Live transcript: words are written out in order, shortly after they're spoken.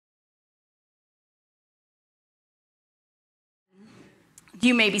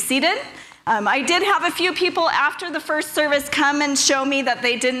You may be seated. I did have a few people after the first service come and show me that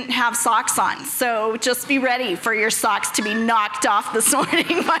they didn't have socks on. So just be ready for your socks to be knocked off this morning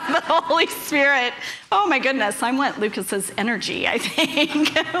by the Holy Spirit. Oh my goodness, I want Lucas's energy, I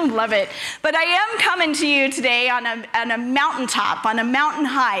think. Love it. But I am coming to you today on a mountaintop, on a mountain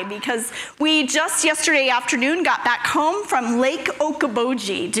high, because we just yesterday afternoon got back home from Lake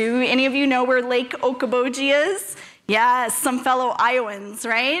Okoboji. Do any of you know where Lake Okoboji is? Yes, some fellow Iowans,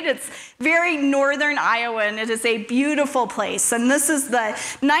 right? It's very northern Iowa, and it is a beautiful place. And this is the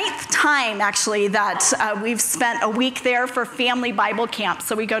 9th time, actually, that we've spent a week there for family Bible camp.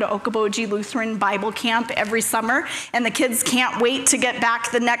 So we go to Okoboji Lutheran Bible Camp every summer, and the kids can't wait to get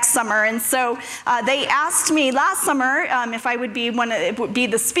back the next summer. And so they asked me last summer if I would be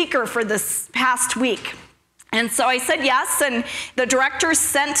the speaker for this past week. And so I said yes, and the director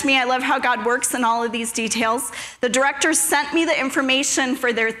sent me, I love how God works in all of these details. The director sent me the information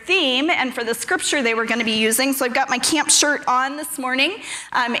for their theme and for the scripture they were going to be using. So I've got my camp shirt on this morning,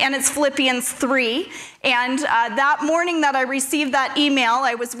 and it's Philippians 3. And that morning that I received that email,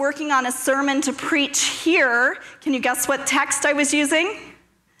 I was working on a sermon to preach here. Can you guess what text I was using?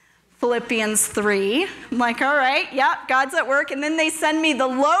 Philippians 3. I'm like, all right, yeah, God's at work. And then they send me the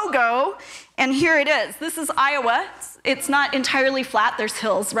logo, and here it is. This is Iowa. It's not entirely flat. There's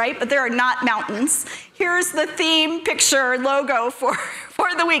hills, right? But there are not mountains. Here's the theme picture logo for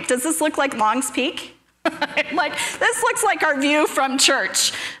the week. Does this look like Long's Peak? I'm like, this looks like our view from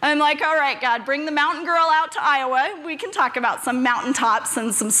church. I'm like, all right, God, bring the mountain girl out to Iowa. We can talk about some mountaintops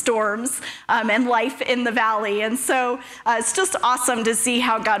and some storms and life in the valley. And so it's just awesome to see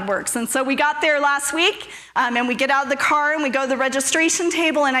how God works. And so we got there last week, and we get out of the car and we go to the registration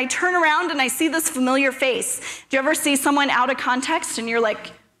table, and I turn around and I see this familiar face. Do you ever see someone out of context and you're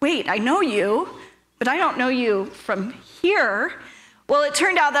like, wait, I know you, but I don't know you from here? Well, it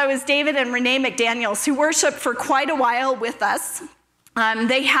turned out that it was David and Renee McDaniels, who worshiped for quite a while with us.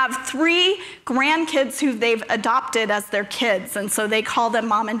 They have 3 grandkids who they've adopted as their kids, and so they call them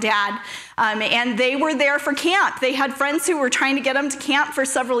mom and dad. And they were there for camp. They had friends who were trying to get them to camp for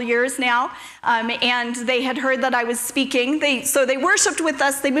several years now, and they had heard that I was speaking. So they worshiped with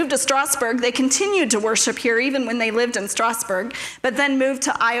us. They moved to Strasburg. They continued to worship here even when they lived in Strasburg, but then moved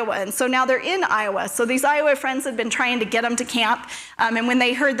to Iowa. And so now they're in Iowa. So these Iowa friends had been trying to get them to camp, and when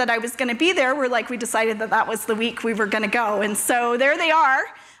they heard that I was going to be there, we decided that that was the week we were going to go. And so there they are.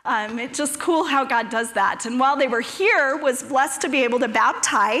 It's just cool how God does that. And while they were here, was blessed to be able to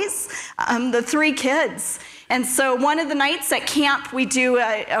baptize the 3 kids. And so one of the nights at camp, we do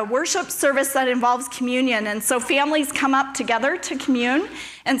a worship service that involves communion. And so families come up together to commune.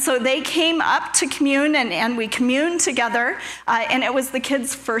 And so they came up to commune, and we communed together. And it was the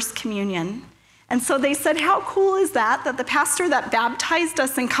kids' first communion. And so they said, how cool is that the pastor that baptized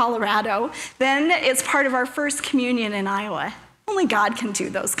us in Colorado then is part of our first communion in Iowa? Only God can do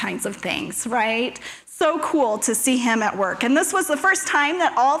those kinds of things, right? So cool to see him at work. And this was the first time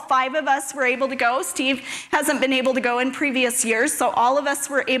that all 5 of us were able to go. Steve hasn't been able to go in previous years, so all of us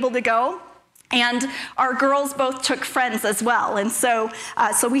were able to go. And our girls both took friends as well. And so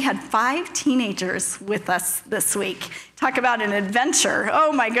we had 5 teenagers with us this week. Talk about an adventure.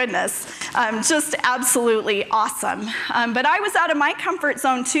 Oh my goodness. Just absolutely awesome. But I was out of my comfort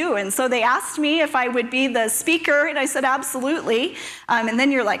zone too. And so they asked me if I would be the speaker, and I said, absolutely. And then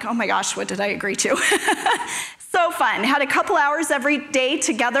you're like, oh my gosh, what did I agree to? So fun. Had a couple hours every day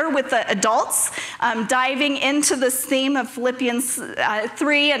together with the adults, diving into this theme of Philippians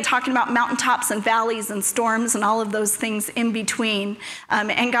 3 and talking about mountaintops and valleys and storms and all of those things in between.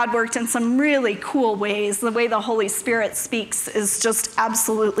 And God worked in some really cool ways. The way the Holy Spirit speaks is just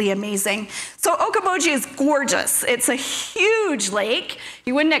absolutely amazing. So Okoboji is gorgeous. It's a huge lake.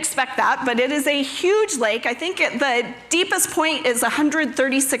 You wouldn't expect that, but it is a huge lake. I think the deepest point is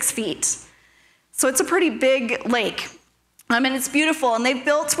 136 feet. So it's a pretty big lake. And it's beautiful. And they've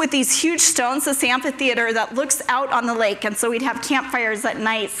built with these huge stones this amphitheater that looks out on the lake. And so we'd have campfires at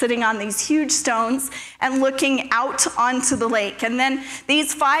night sitting on these huge stones and looking out onto the lake. And then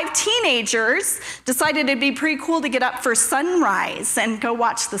these 5 teenagers decided it'd be pretty cool to get up for sunrise and go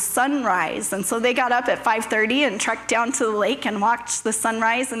watch the sunrise. And so they got up at 5:30 and trekked down to the lake and watched the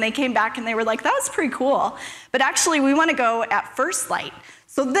sunrise. And they came back and they were like, that was pretty cool. But actually, we want to go at first light.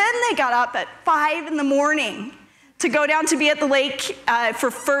 So then they got up at 5 in the morning to go down to be at the lake for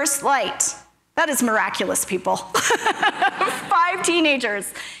first light. That is miraculous, people. 5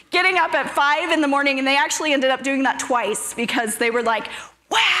 teenagers getting up at 5 in the morning, and they actually ended up doing that twice because they were like,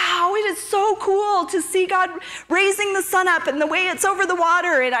 wow, it is so cool to see God raising the sun up and the way it's over the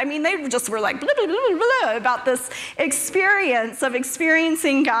water. And I mean, they just were like, blah, blah, blah, blah, about this experience of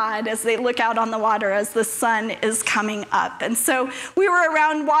experiencing God as they look out on the water as the sun is coming up. And so we were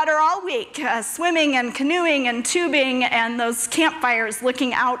around water all week, swimming and canoeing and tubing and those campfires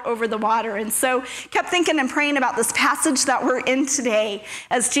looking out over the water. And so kept thinking and praying about this passage that we're in today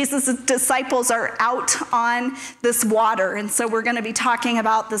as Jesus' disciples are out on this water. And so we're going to be talking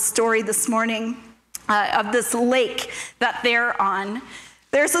about the story this morning of this lake that they're on.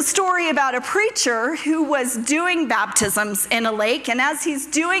 There's a story about a preacher who was doing baptisms in a lake, and as he's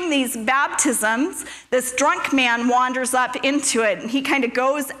doing these baptisms, this drunk man wanders up into it, and he kind of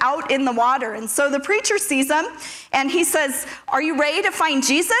goes out in the water. And so the preacher sees him, and he says, "Are you ready to find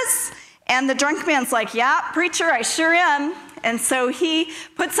Jesus?" And the drunk man's like, "Yeah, preacher, I sure am." And so he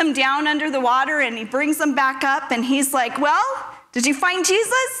puts him down under the water, and he brings him back up, and he's like, "Well, did you find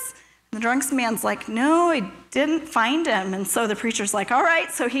Jesus?" And the drunk man's like, "No, I didn't find him." And so the preacher's like, "All right."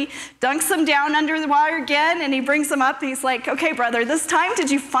 So he dunks him down under the water again, and he brings him up, and he's like, "Okay, brother, this time did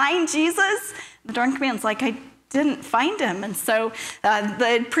you find Jesus?" The drunk man's like, "I didn't find him." And so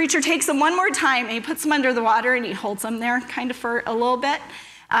the preacher takes him one more time, and he puts him under the water, and he holds him there kind of for a little bit.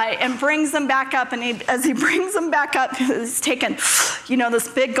 And brings them back up, and as he brings them back up, he's taking, this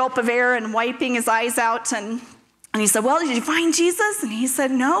big gulp of air and wiping his eyes out, and he said, "Well, did you find Jesus?" And he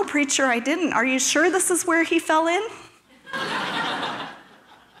said, "No, preacher, I didn't. Are you sure this is where he fell in?"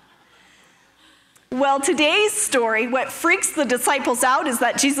 Well, today's story, what freaks the disciples out is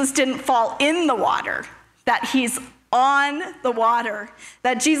that Jesus didn't fall in the water, that he's on the water,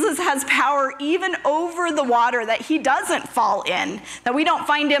 that Jesus has power even over the water, that he doesn't fall in, that we don't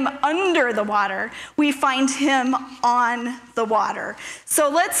find him under the water, we find him on the water. So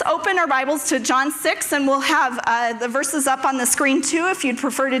let's open our Bibles to John 6, and we'll have the verses up on the screen too. If you'd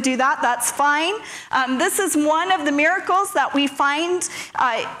prefer to do that, that's fine. This is one of the miracles that we find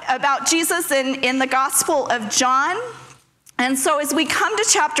about Jesus in the Gospel of John. And so as we come to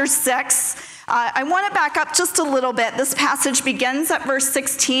chapter 6, I want to back up just a little bit. This passage begins at verse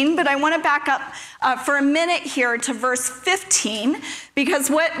 16, but I want to back up for a minute here to verse 15, because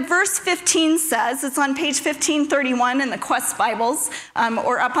what verse 15 says, it's on page 1531 in the Quest Bibles,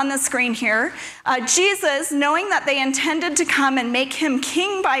 or up on the screen here. Jesus, knowing that they intended to come and make him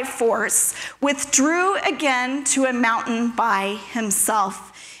king by force, withdrew again to a mountain by himself.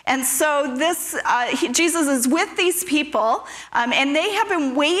 And so Jesus is with these people, and they have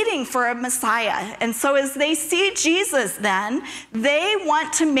been waiting for a Messiah. And so as they see Jesus then, they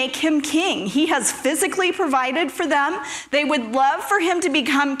want to make him king. He has physically provided for them. They would love for him to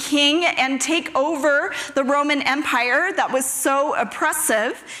become king and take over the Roman Empire that was so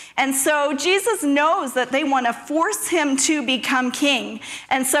oppressive. And so Jesus knows that they want to force him to become king.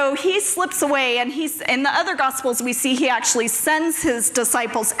 And so he slips away, and in the other Gospels we see he actually sends his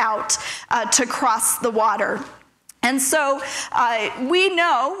disciples out to cross the water. And so we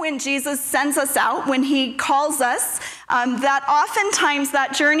know when Jesus sends us out, when he calls us, that oftentimes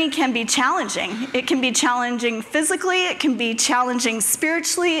that journey can be challenging. It can be challenging physically, it can be challenging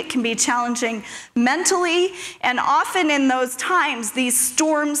spiritually, it can be challenging mentally, and often in those times these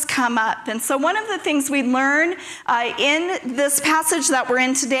storms come up. And so one of the things we learn in this passage that we're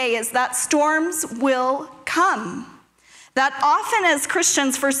in today is that storms will come. That often as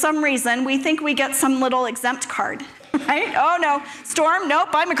Christians, for some reason, we think we get some little exempt card, right? Oh no, storm, nope,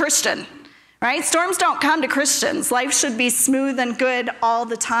 I'm a Christian, right? Storms don't come to Christians. Life should be smooth and good all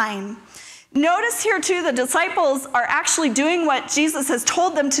the time. Notice here too, the disciples are actually doing what Jesus has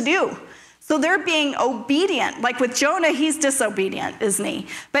told them to do. So they're being obedient. Like with Jonah, he's disobedient, isn't he?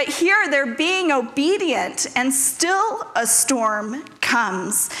 But here they're being obedient, and still a storm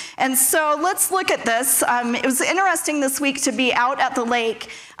comes. And so let's look at this. It was interesting this week to be out at the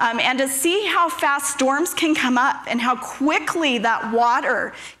lake and to see how fast storms can come up and how quickly that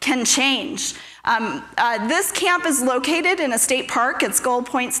water can change. This camp is located in a state park. It's Gull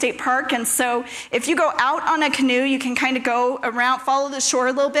Point State Park. And so if you go out on a canoe, you can kind of go around, follow the shore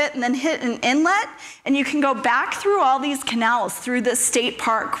a little bit, and then hit an inlet. And you can go back through all these canals through this state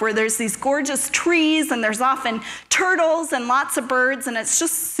park where there's these gorgeous trees, and there's often turtles and lots of birds, and it's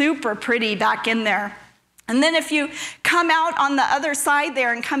just super pretty back in there. And then if you come out on the other side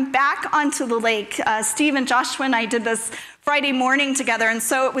there and come back onto the lake, Steve and Joshua and I did this Friday morning together, and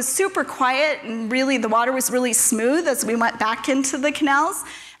so it was super quiet, and really the water was really smooth as we went back into the canals.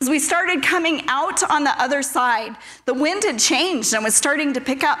 As we started coming out on the other side, the wind had changed and was starting to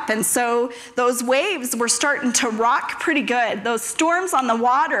pick up. And so those waves were starting to rock pretty good. Those storms on the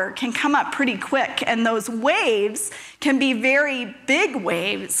water can come up pretty quick, and those waves can be very big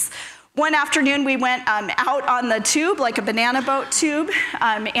waves. One afternoon, we went out on the tube, like a banana boat tube,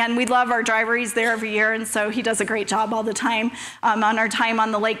 and we love our driver. He's there every year, and so he does a great job all the time on our time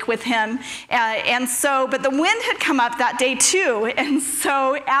on the lake with him. But the wind had come up that day too, and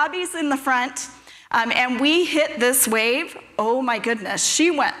so Abby's in the front, and we hit this wave. Oh my goodness,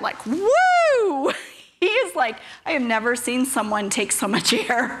 she went like, woo! He is like, I have never seen someone take so much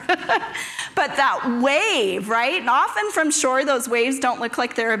air. But that wave, right? And often from shore, those waves don't look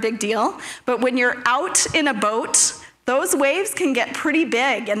like they're a big deal. But when you're out in a boat, those waves can get pretty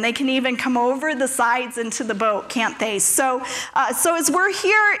big, and they can even come over the sides into the boat, can't they? So as we're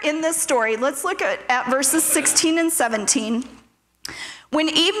here in this story, let's look at verses 16 and 17. When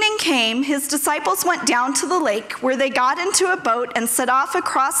evening came, his disciples went down to the lake, where they got into a boat and set off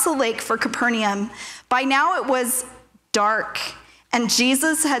across the lake for Capernaum. By now it was dark, and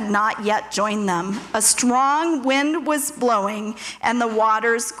Jesus had not yet joined them. A strong wind was blowing, and the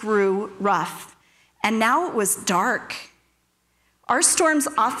waters grew rough. And now it was dark. Our storms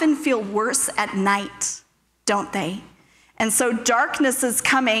often feel worse at night, don't they? And so darkness is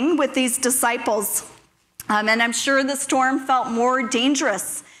coming with these disciples. And I'm sure the storm felt more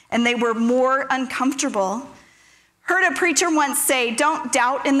dangerous, and they were more uncomfortable. Heard a preacher once say, don't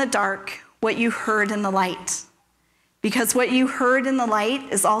doubt in the dark what you heard in the light, because what you heard in the light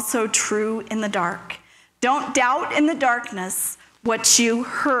is also true in the dark. Don't doubt in the darkness what you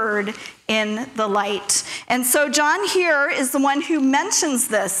heard in the light. And so John here is the one who mentions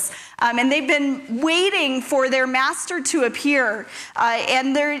this. And they've been waiting for their master to appear.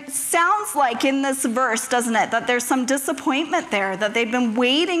 And there sounds like in this verse, doesn't it, that there's some disappointment there, that they've been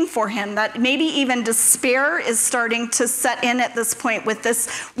waiting for him, that maybe even despair is starting to set in at this point with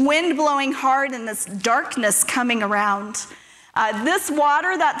this wind blowing hard and this darkness coming around. This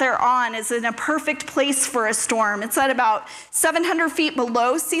water that they're on is in a perfect place for a storm. It's at about 700 feet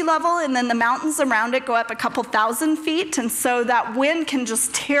below sea level, and then the mountains around it go up a couple thousand feet, and so that wind can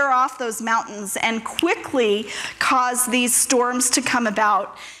just tear off those mountains and quickly cause these storms to come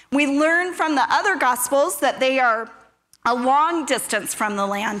about. We learn from the other Gospels that they are a long distance from the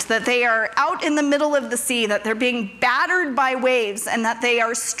land, that they are out in the middle of the sea, that they're being battered by waves, and that they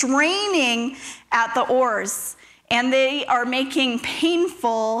are straining at the oars. And they are making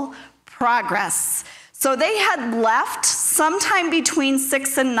painful progress. So they had left sometime between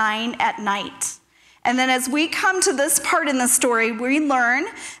 6 and 9 at night. And then as we come to this part in the story, we learn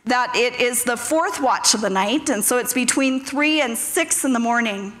that it is the fourth watch of the night, and so it's between 3 and 6 in the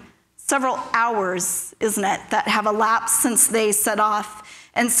morning. Several hours, isn't it, that have elapsed since they set off.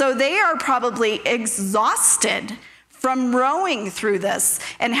 And so they are probably exhausted from rowing through this.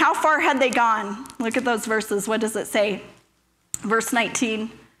 And how far had they gone? Look at those verses. What does it say? Verse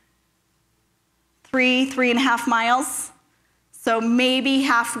 19. 3.5 miles. So maybe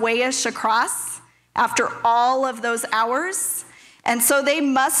halfway-ish across after all of those hours. And so they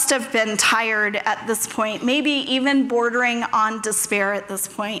must have been tired at this point, maybe even bordering on despair at this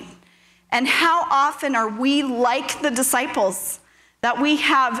point. And how often are we like the disciples, that we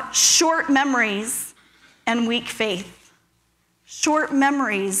have short memories and weak faith? Short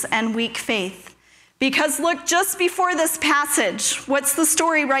memories and weak faith. Because look, just before this passage, what's the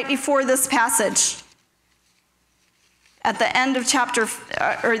story right before this passage? At the end of chapter,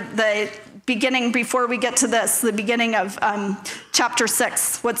 or the beginning, before we get to this, the beginning of chapter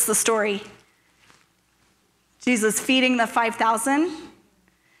 6, what's the story? Jesus feeding the 5,000.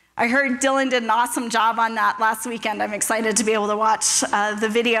 I heard Dylan did an awesome job on that last weekend. I'm excited to be able to watch the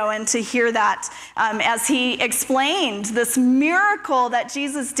video and to hear that as he explained this miracle that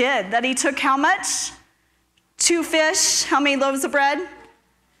Jesus did, that he took how much? 2 fish, how many loaves of bread?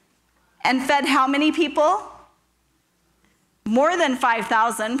 And fed how many people? More than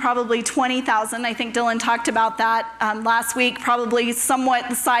 5,000, probably 20,000. I think Dylan talked about that last week, probably somewhat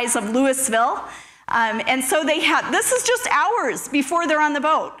the size of Louisville. And so they had, this is just hours before they're on the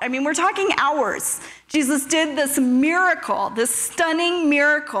boat. I mean, we're talking hours. Jesus did this miracle, this stunning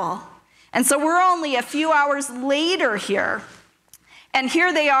miracle. And so we're only a few hours later here. And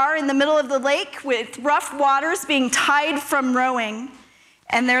here they are in the middle of the lake with rough waters being tied from rowing.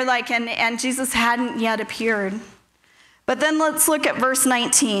 And they're like, and Jesus hadn't yet appeared. But then let's look at verse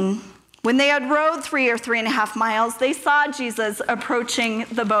 19. When they had rowed 3 or 3.5 miles, they saw Jesus approaching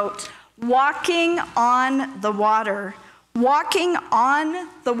the boat, walking on the water,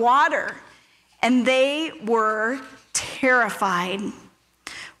 and they were terrified.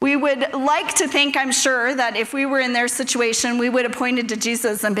 We would like to think, I'm sure, that if we were in their situation, we would have pointed to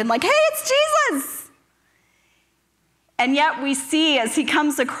Jesus and been like, hey, it's Jesus. And yet we see as he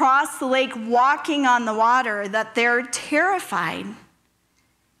comes across the lake walking on the water that they're terrified.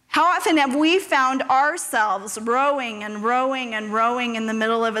 How often have we found ourselves rowing and rowing and rowing in the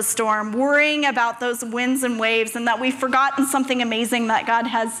middle of a storm, worrying about those winds and waves, and that we've forgotten something amazing that God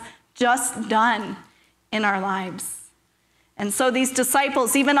has just done in our lives? And so these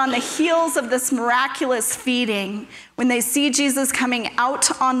disciples, even on the heels of this miraculous feeding, when they see Jesus coming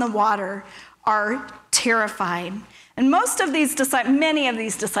out on the water, are terrified. And many of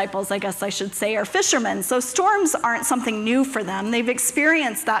these disciples, I guess I should say, are fishermen. So storms aren't something new for them. They've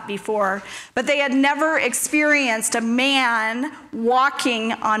experienced that before, but they had never experienced a man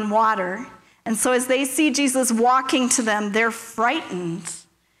walking on water. And so as they see Jesus walking to them, they're frightened.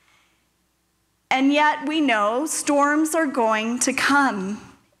 And yet we know storms are going to come.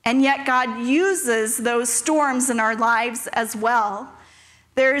 And yet God uses those storms in our lives as well.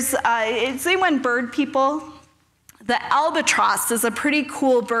 Is anyone bird people? The albatross is a pretty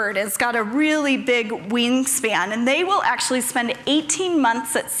cool bird. It's got a really big wingspan, and they will actually spend 18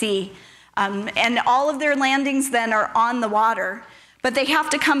 months at sea. And all of their landings then are on the water. But they have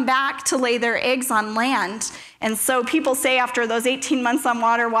to come back to lay their eggs on land. And so people say after those 18 months on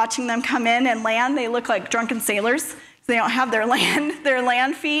water, watching them come in and land, they look like drunken sailors. They don't have their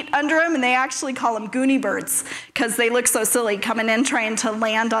land feet under them, and they actually call them goonie birds because they look so silly coming in trying to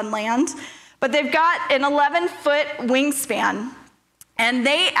land on land. But they've got an 11-foot wingspan, and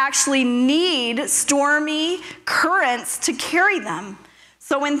they actually need stormy currents to carry them.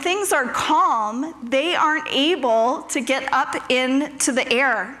 So when things are calm, they aren't able to get up into the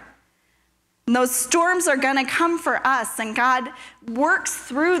air. And those storms are going to come for us, and God works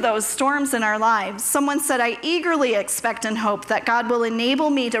through those storms in our lives. Someone said, I eagerly expect and hope that God will enable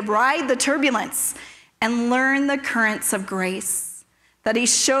me to ride the turbulence and learn the currents of grace, that he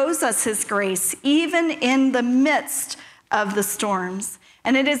shows us his grace even in the midst of the storms.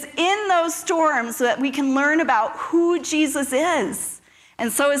 And it is in those storms that we can learn about who Jesus is.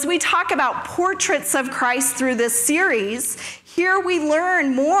 And so as we talk about portraits of Christ through this series, here we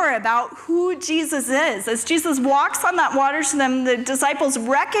learn more about who Jesus is. As Jesus walks on that water to them, the disciples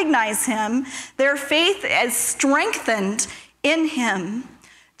recognize him. Their faith is strengthened in him.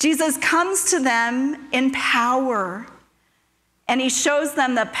 Jesus comes to them in power, and he shows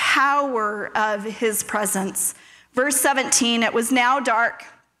them the power of his presence. Verse 17, it was now dark,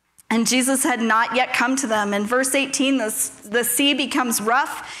 and Jesus had not yet come to them. In verse 18, the sea becomes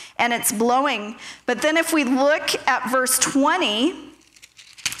rough, and it's blowing. But then if we look at verse 20,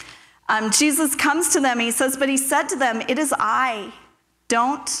 Jesus comes to them. He says, but he said to them, it is I.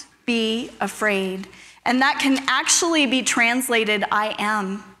 Don't be afraid. And that can actually be translated, I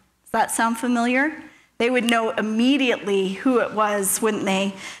am. Does that sound familiar? They would know immediately who it was, wouldn't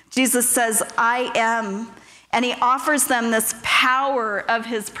they? Jesus says, I am. And he offers them this power of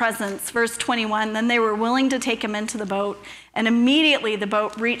his presence. Verse 21, then they were willing to take him into the boat, and immediately the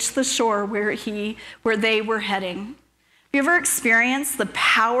boat reached the shore where they were heading. Have you ever experienced the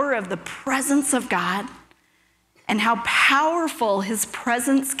power of the presence of God and how powerful his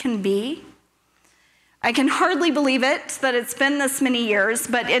presence can be? I can hardly believe it that it's been this many years,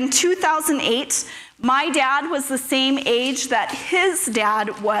 but in 2008, my dad was the same age that his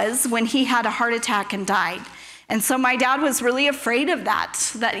dad was when he had a heart attack and died. And so my dad was really afraid of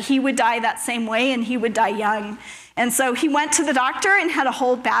that he would die that same way and he would die young. And so he went to the doctor and had a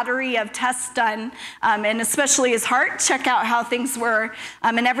whole battery of tests done, and especially his heart, check out how things were,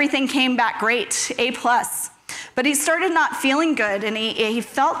 and everything came back great, A+. But he started not feeling good, and he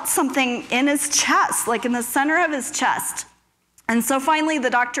felt something in his chest, like in the center of his chest. And so finally the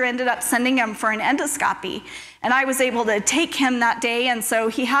doctor ended up sending him for an endoscopy. And I was able to take him that day, and so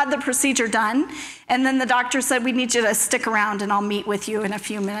he had the procedure done. And then the doctor said, we need you to stick around and I'll meet with you in a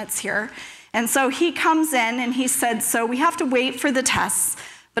few minutes here. And so he comes in and he said, so we have to wait for the tests,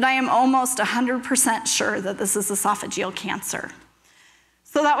 but I am almost 100% sure that this is esophageal cancer.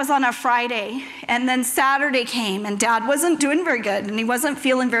 So that was on a Friday, and then Saturday came, and Dad wasn't doing very good, and he wasn't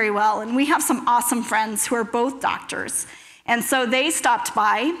feeling very well. And we have some awesome friends who are both doctors. And so they stopped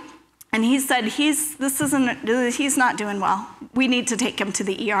by, and he said, he's not doing well. We need to take him to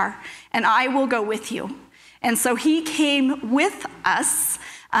the ER, and I will go with you. And so he came with us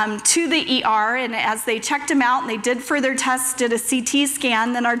to the ER, and as they checked him out and they did further tests, did a CT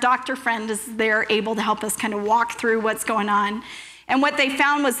scan, then our doctor friend is there able to help us kind of walk through what's going on. And what they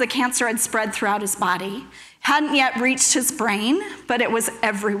found was the cancer had spread throughout his body. Hadn't yet reached his brain, but it was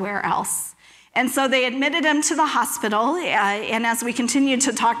everywhere else. And so they admitted him to the hospital, and as we continued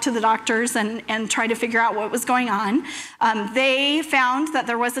to talk to the doctors and try to figure out what was going on, they found that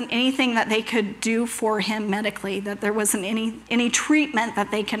there wasn't anything that they could do for him medically, that there wasn't any treatment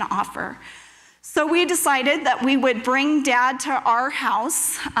that they can offer. So we decided that we would bring Dad to our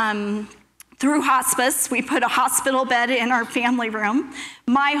house. Through hospice, we put a hospital bed in our family room.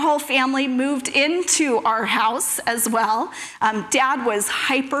 My whole family moved into our house as well. Dad was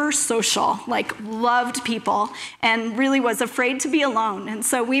hyper social, like loved people, and really was afraid to be alone. And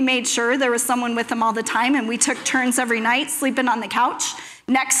so we made sure there was someone with him all the time, and we took turns every night sleeping on the couch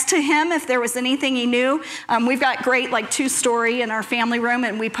next to him if there was anything he knew. We've got great like 2-story in our family room,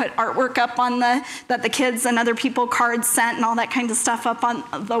 and we put artwork up on that the kids and other people cards sent and all that kind of stuff up on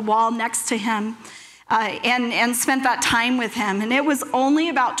the wall next to him, and spent that time with him. And it was only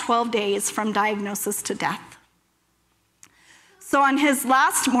about 12 days from diagnosis to death. So on his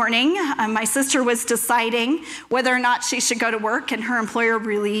last morning, my sister was deciding whether or not she should go to work, and her employer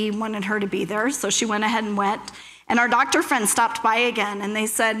really wanted her to be there, so she went ahead and went. And our doctor friend stopped by again, and they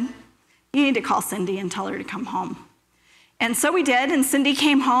said, "You need to call Cindy and tell her to come home." And so we did, and Cindy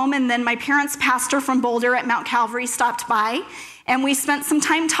came home, and then my parents' pastor from Boulder at Mount Calvary stopped by, and we spent some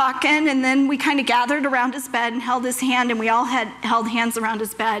time talking, and then we kind of gathered around his bed and held his hand, and we all held hands around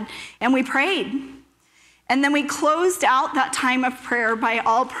his bed, and we prayed. And then we closed out that time of prayer by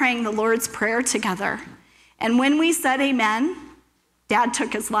all praying the Lord's Prayer together. And when we said amen, Dad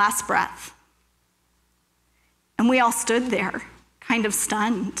took his last breath. And we all stood there, kind of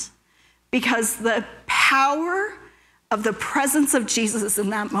stunned, because the power of the presence of Jesus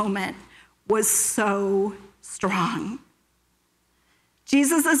in that moment was so strong.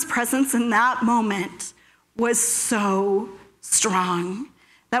 Jesus' presence in that moment was so strong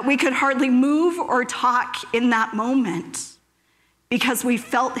that we could hardly move or talk in that moment because we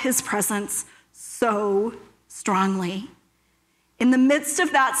felt his presence so strongly. In the midst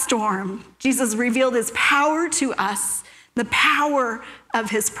of that storm, Jesus revealed his power to us, the power of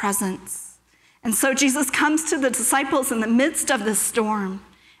his presence. And so Jesus comes to the disciples in the midst of the storm,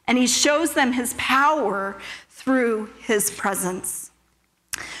 and he shows them his power through his presence.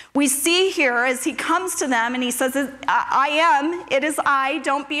 We see here as he comes to them and he says, "I am, it is I,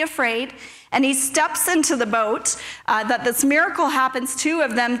 don't be afraid." And he steps into the boat, that this miracle happens too,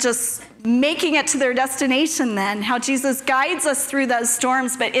 of them just making it to their destination then, how Jesus guides us through those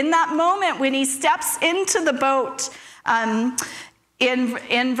storms. But in that moment when he steps into the boat,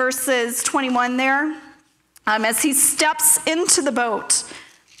 in verses 21 there, as he steps into the boat,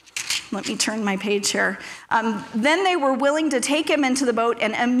 let me turn my page here. Then they were willing to take him into the boat,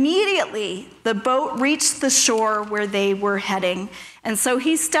 and immediately the boat reached the shore where they were heading. And so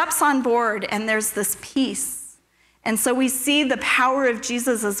he steps on board, and there's this peace. And so we see the power of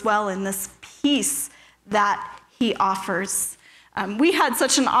Jesus as well in this peace that he offers. We had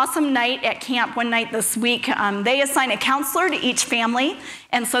such an awesome night at camp one night this week. They assign a counselor to each family,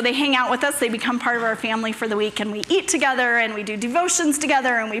 and so they hang out with us. They become part of our family for the week, and we eat together, and we do devotions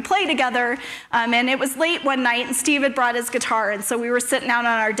together, and we play together. And it was late one night, and Steve had brought his guitar, and so we were sitting out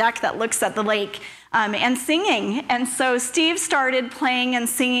on our deck that looks at the lake and singing. And so Steve started playing and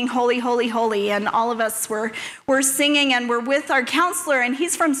singing "Holy, Holy, Holy," and all of us were singing, and we're with our counselor, and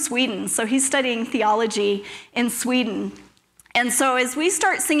he's from Sweden, so he's studying theology in Sweden. And so as we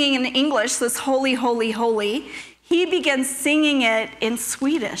start singing in English, this "Holy, Holy, Holy," he begins singing it in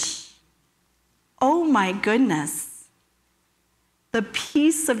Swedish. Oh my goodness. The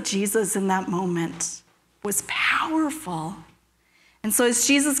peace of Jesus in that moment was powerful. And so as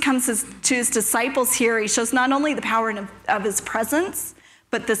Jesus comes to his disciples here, he shows not only the power of his presence,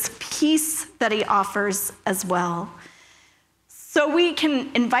 but this peace that he offers as well. So we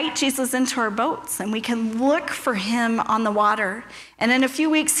can invite Jesus into our boats, and we can look for him on the water. And in a few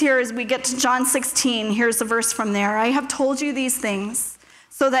weeks here, as we get to John 16, here's a verse from there. "I have told you these things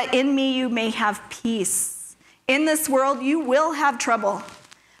so that in me you may have peace. In this world you will have trouble,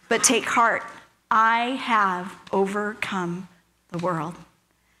 but take heart. I have overcome the world."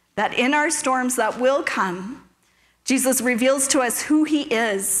 That in our storms that will come, Jesus reveals to us who he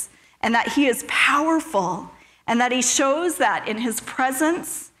is, and that he is powerful, and that he shows that in his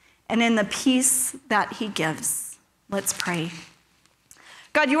presence and in the peace that he gives. Let's pray.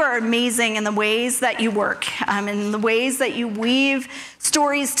 God, you are amazing in the ways that you work, in the ways that you weave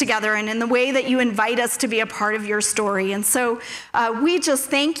stories together, and in the way that you invite us to be a part of your story. And so we just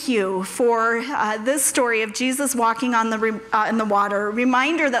thank you for this story of Jesus walking on in the water, a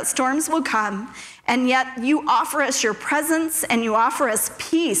reminder that storms will come, and yet you offer us your presence and you offer us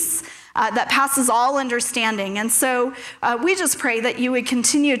peace that passes all understanding. And so we just pray that you would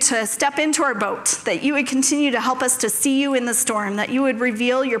continue to step into our boat, that you would continue to help us to see you in the storm, that you would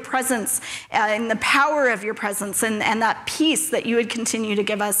reveal your presence and the power of your presence and that peace that you would continue to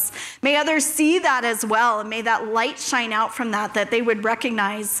give us. May others see that as well, and may that light shine out from that they would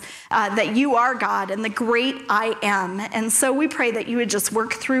recognize that you are God and the great I am. And so we pray that you would just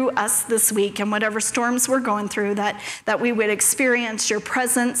work through us this week, and whatever storms we're going through, that we would experience your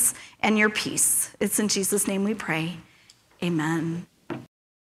presence and your peace. It's in Jesus' name we pray. Amen.